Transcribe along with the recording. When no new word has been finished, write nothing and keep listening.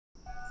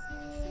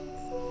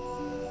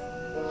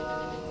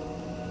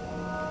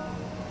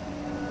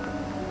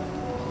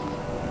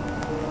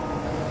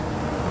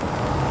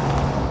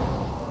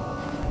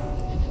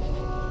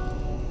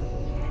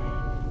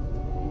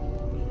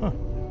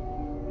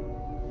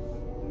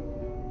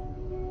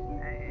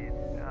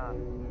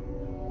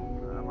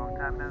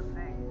no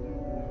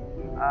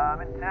see.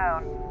 I'm in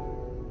town.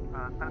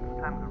 Spent some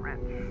time with the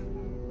rich.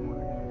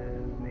 Wanted to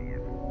see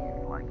if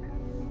you'd like to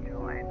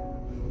join.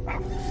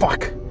 Oh,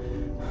 fuck.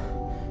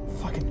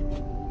 Fucking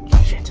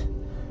shit.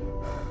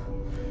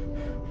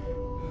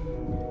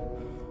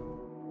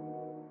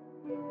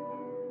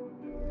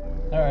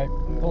 Alright,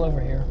 pull over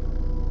here.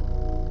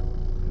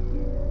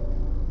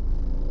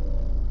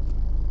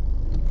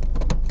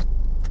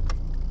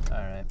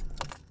 Alright.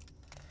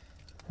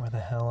 Where the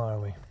hell are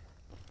we?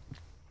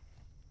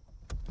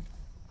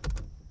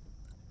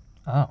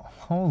 Oh,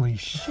 holy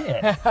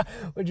shit.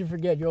 What'd you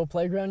forget? Your old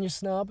playground, you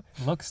snob?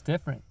 Looks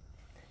different.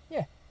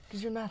 Yeah,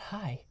 because you're not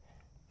high.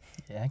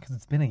 Yeah, because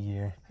it's been a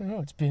year. Oh,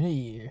 it's been a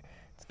year.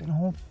 It's been a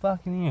whole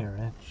fucking year,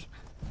 Rich.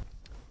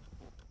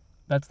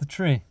 That's the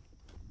tree.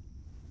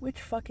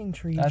 Which fucking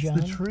tree, That's John?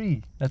 the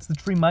tree. That's the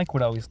tree Mike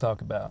would always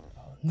talk about.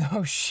 Oh,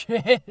 no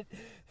shit.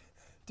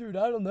 Dude,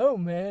 I don't know,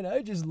 man.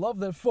 I just love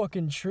that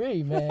fucking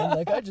tree, man.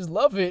 Like, I just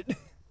love it.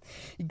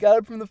 He got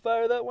it from the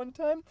fire that one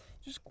time,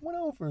 just went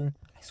over.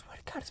 I swear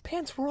to God, his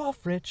pants were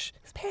off, Rich.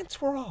 His pants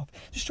were off.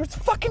 Just starts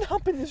fucking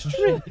humping this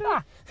tree.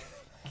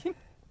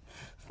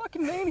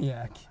 Fucking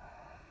maniac.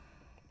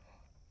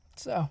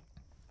 So,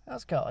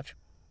 how's college?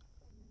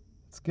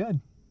 It's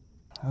good.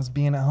 How's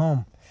being at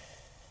home?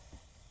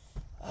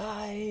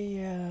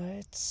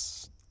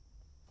 It's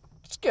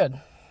good.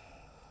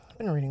 I've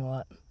been reading a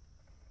lot.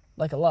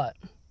 Like, a lot.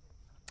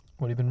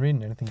 What have you been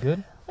reading? Anything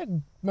good? Like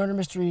murder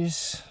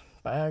mysteries,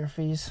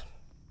 biographies.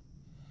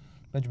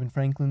 Benjamin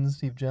Franklin,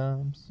 Steve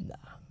Jobs? Nah.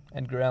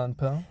 Edgar Allan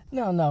Poe?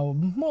 No,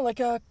 more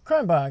like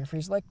crime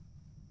biographies, like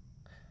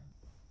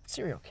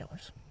serial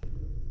killers.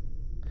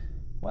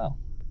 Well,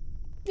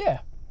 Yeah.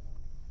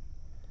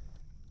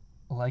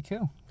 like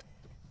who?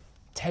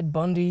 Ted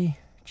Bundy,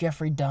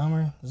 Jeffrey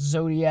Dahmer,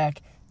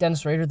 Zodiac,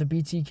 Dennis Rader, the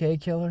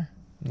BTK killer.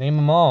 Name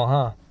them all,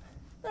 huh?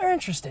 They're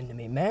interesting to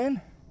me,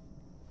 man.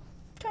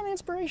 Kind of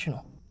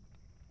inspirational.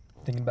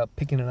 Thinking about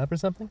picking it up or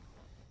something?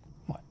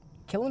 What,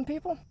 killing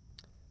people?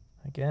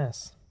 I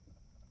guess.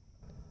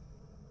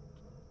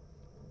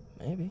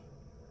 Maybe.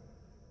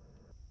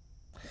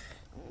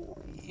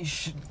 You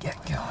should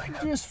get going.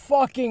 Just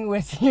fucking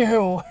with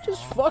you.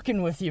 Just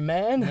fucking with you,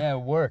 man. Yeah,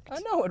 it worked. I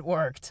know it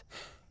worked.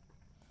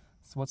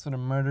 So what sort of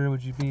murderer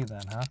would you be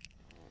then, huh?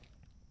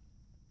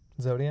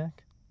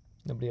 Zodiac?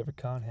 Nobody ever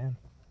caught him.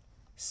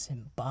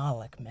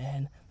 Symbolic,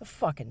 man. The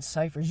fucking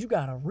ciphers, you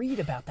gotta read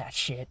about that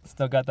shit.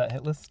 Still got that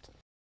hit list?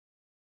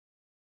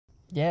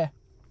 Yeah,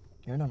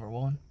 you're number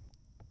one.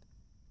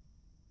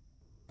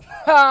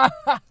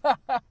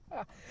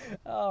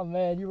 Oh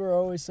man, you were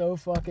always so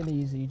fucking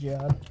easy,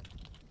 John.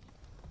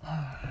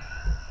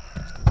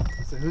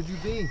 So who'd you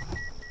be?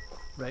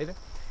 Raider?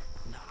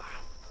 Nah,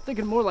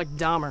 thinking more like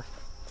Dahmer.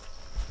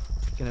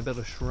 Gonna build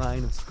a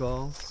shrine of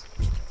skulls?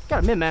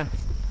 Gotta admit, man,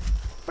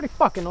 pretty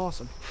fucking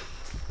awesome.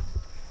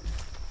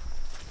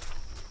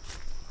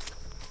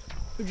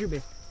 Who'd you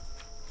be?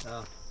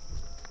 Oh.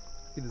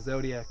 Be the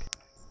Zodiac.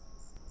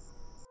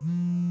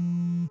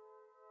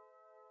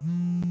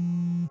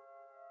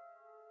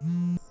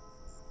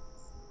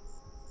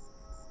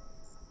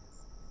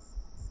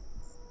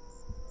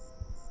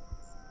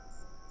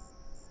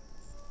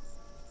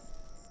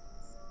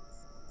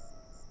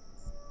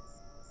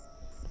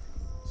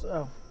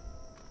 So,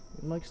 you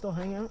and Mike still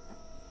hang out?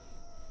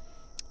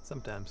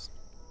 Sometimes.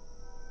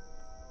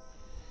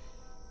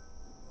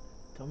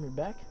 Tell him you're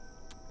back?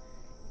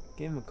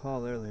 Gave him a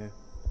call earlier.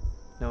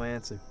 No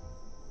answer.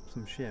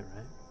 Some shit,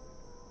 right?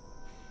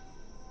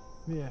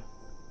 Yeah.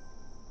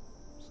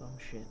 Some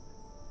shit.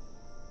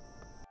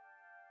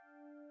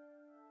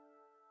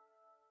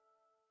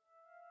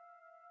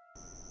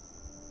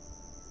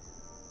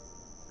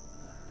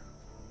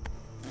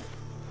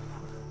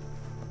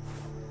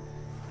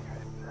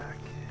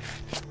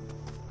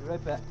 Be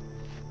right back.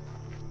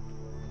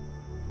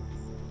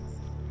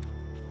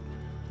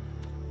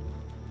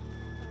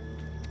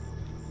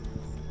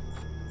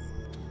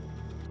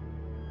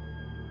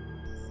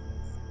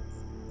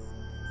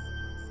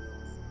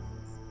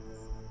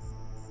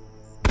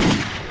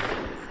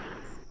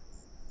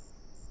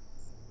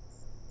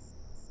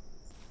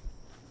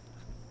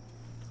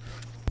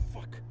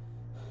 Fuck.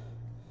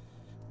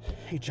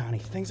 Hey, Johnny,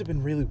 things have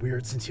been really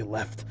weird since you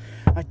left.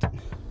 What's up?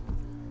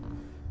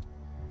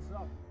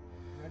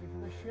 Ready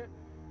for this shit?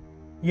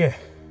 Yeah.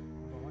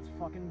 Well, let's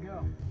fucking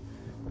go.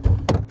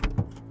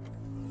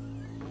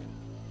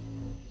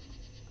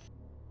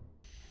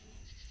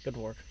 Good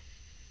work.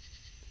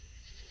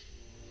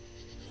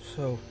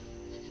 So,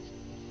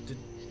 did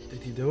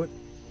you do it?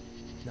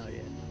 Not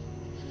yet.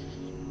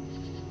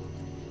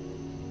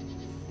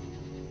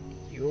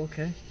 You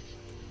okay?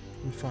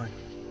 I'm fine.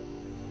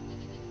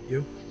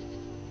 You?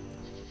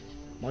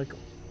 Michael,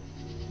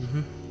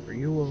 Mm-hmm. are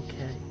you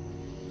okay?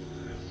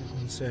 I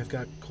wouldn't say I've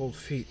got cold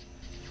feet.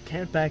 You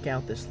can't back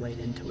out this late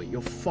into it.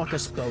 You'll fuck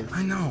us both.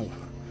 I know.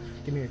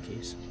 Give me your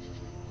keys.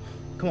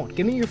 Come on,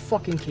 give me your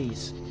fucking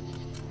keys.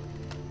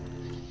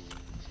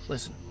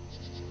 Listen.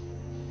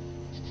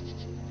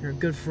 You're a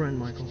good friend,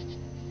 Michael.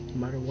 No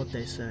matter what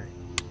they say.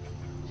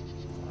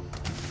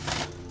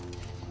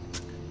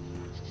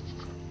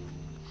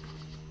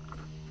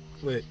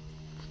 Wait.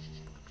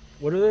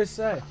 What do they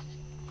say?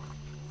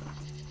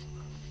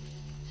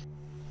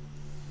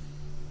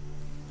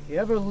 You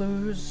ever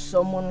lose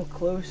someone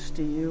close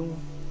to you?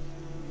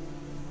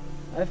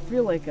 I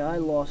feel like I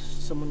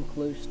lost someone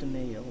close to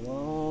me a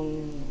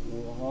long,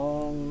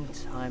 long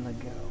time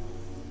ago.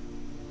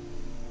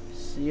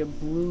 See a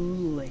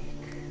blue lake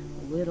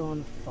lit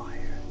on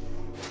fire.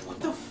 What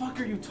the fuck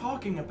are you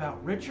talking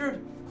about,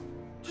 Richard?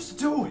 Just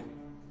do it.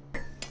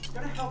 I'm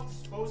gonna help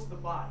dispose of the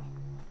body.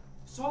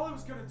 That's all I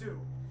was gonna do.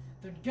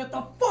 Then get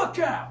the fuck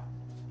out!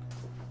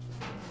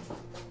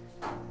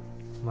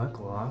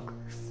 Michael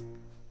Lockers.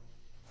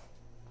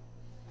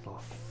 Oh,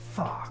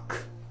 fuck.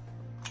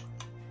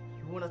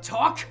 You wanna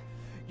talk?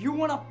 You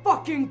wanna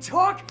fucking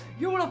talk?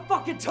 You wanna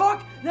fucking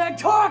talk? Then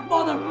talk,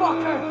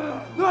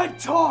 motherfucker! Then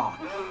talk!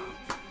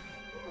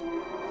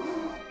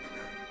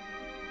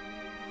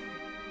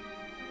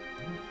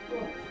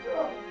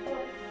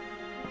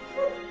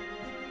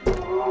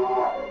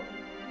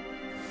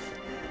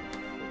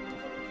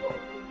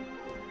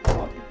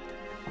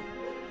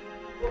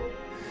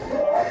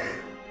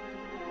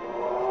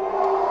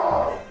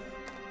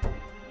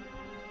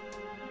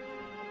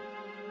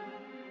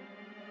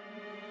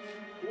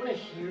 I want to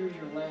hear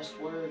your last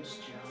words,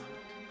 John.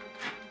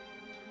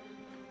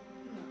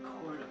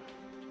 Record them.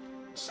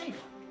 Save them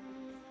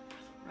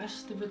for the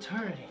rest of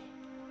eternity,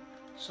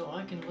 so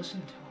I can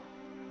listen to them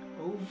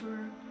over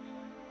and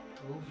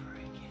over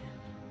again.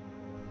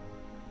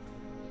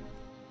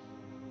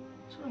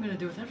 That's what I'm gonna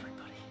do with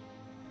everybody.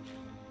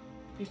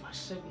 Leave my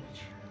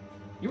signature.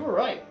 You were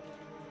right.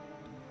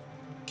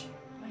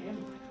 I am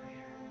the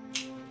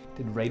Raider.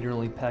 Did Raider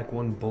only pack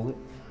one bullet?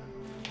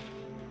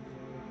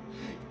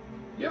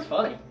 You're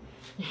funny.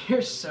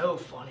 You're so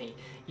funny.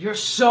 You're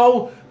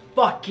so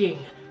fucking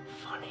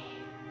funny.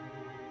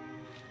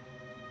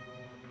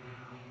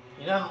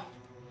 You know,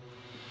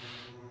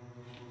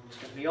 it's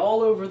gonna be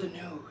all over the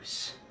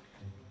news.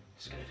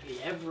 It's gonna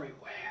be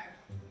everywhere.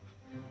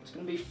 It's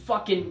gonna be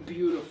fucking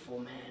beautiful,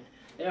 man.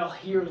 They'll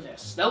hear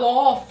this. They'll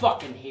all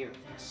fucking hear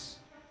this.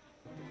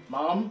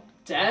 Mom,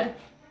 Dad,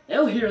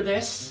 they'll hear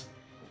this.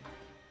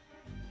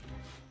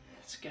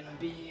 It's gonna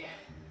be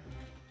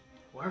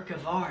work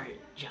of art,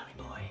 Johnny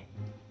boy.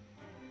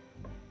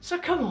 So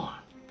come on.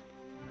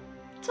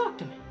 Talk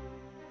to me.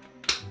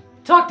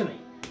 Talk to me.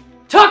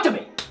 Talk to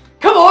me.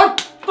 Come on.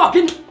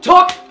 Fucking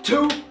talk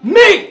to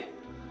me.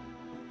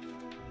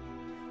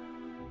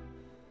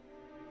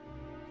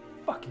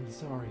 Fucking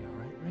sorry,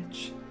 alright,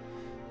 Rich?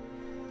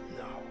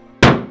 No.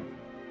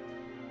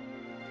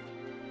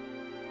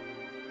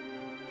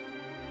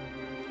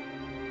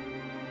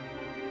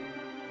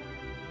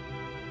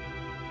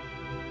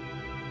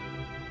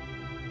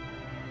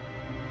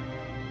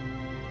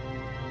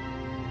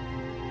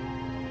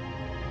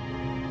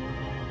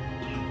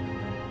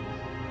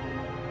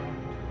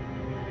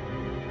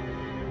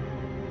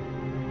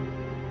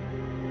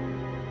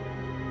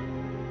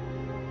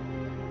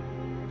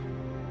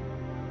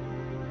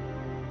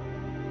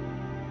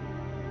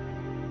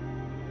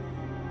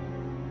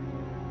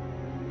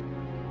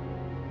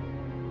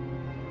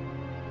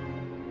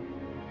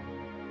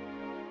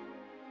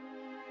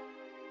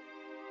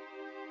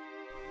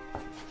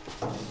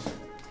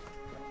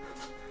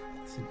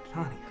 Listen,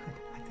 Johnny,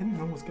 I didn't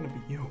know it was gonna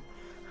be you.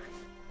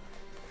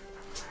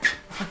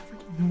 I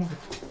freaking knew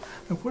it.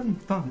 I wouldn't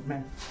have done it,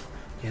 man.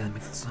 Yeah, that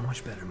makes it so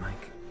much better,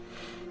 Mike.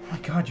 Oh my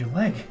God, your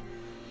leg.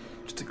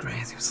 Just a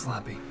crazy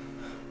sloppy.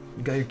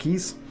 You got your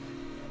keys?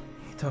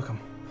 He took them.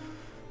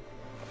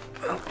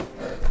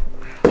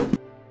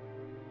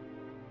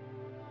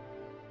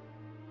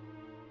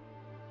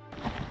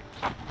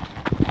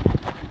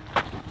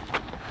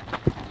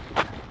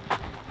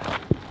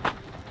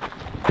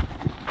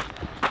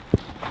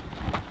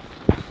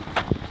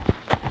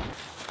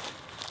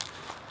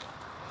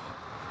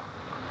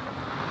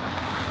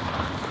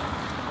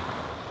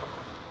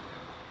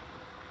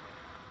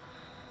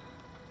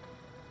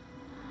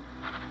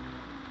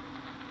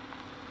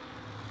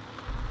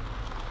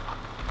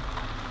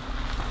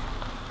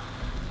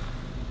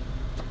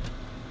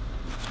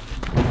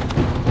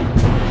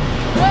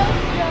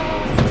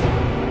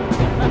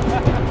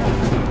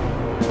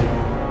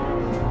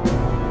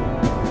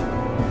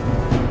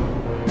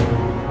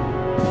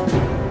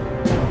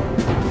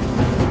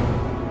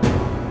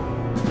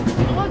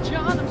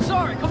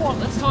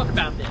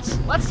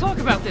 Let's talk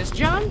about this,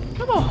 John.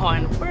 Come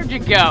on, where'd you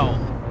go?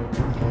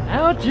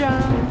 Now,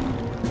 John,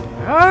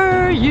 where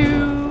are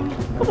you?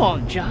 Come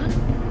on, John.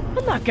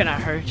 I'm not gonna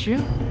hurt you.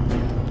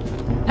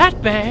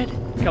 That bad.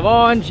 Come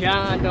on,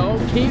 John, don't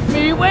keep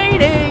me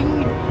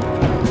waiting.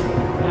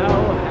 You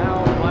know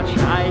how much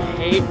I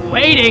hate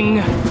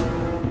waiting.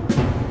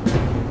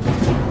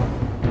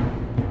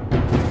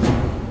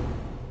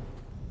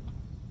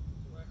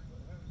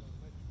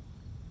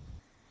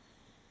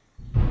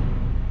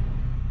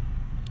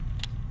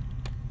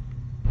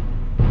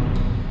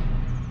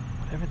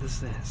 Whatever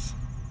this is,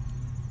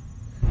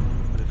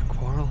 whatever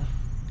quarrel,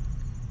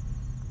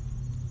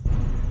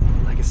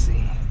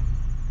 legacy,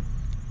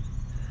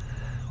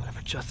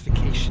 whatever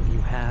justification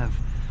you have,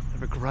 whatever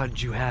whatever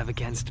grudge you have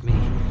against me.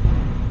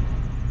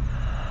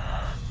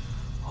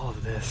 All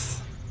of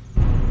this,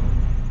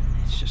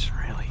 it's just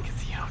really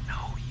because you don't know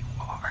who you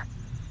are.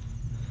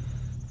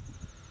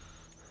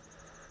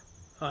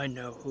 I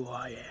know who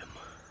I am.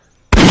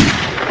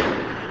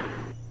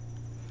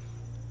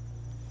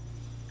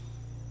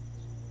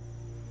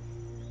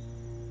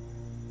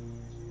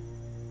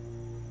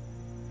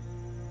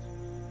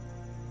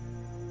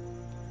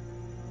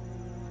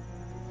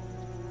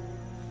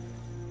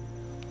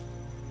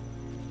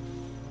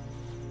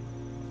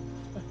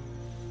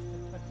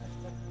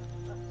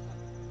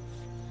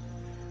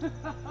 Ha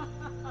ha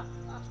ha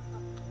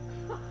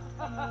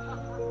ha!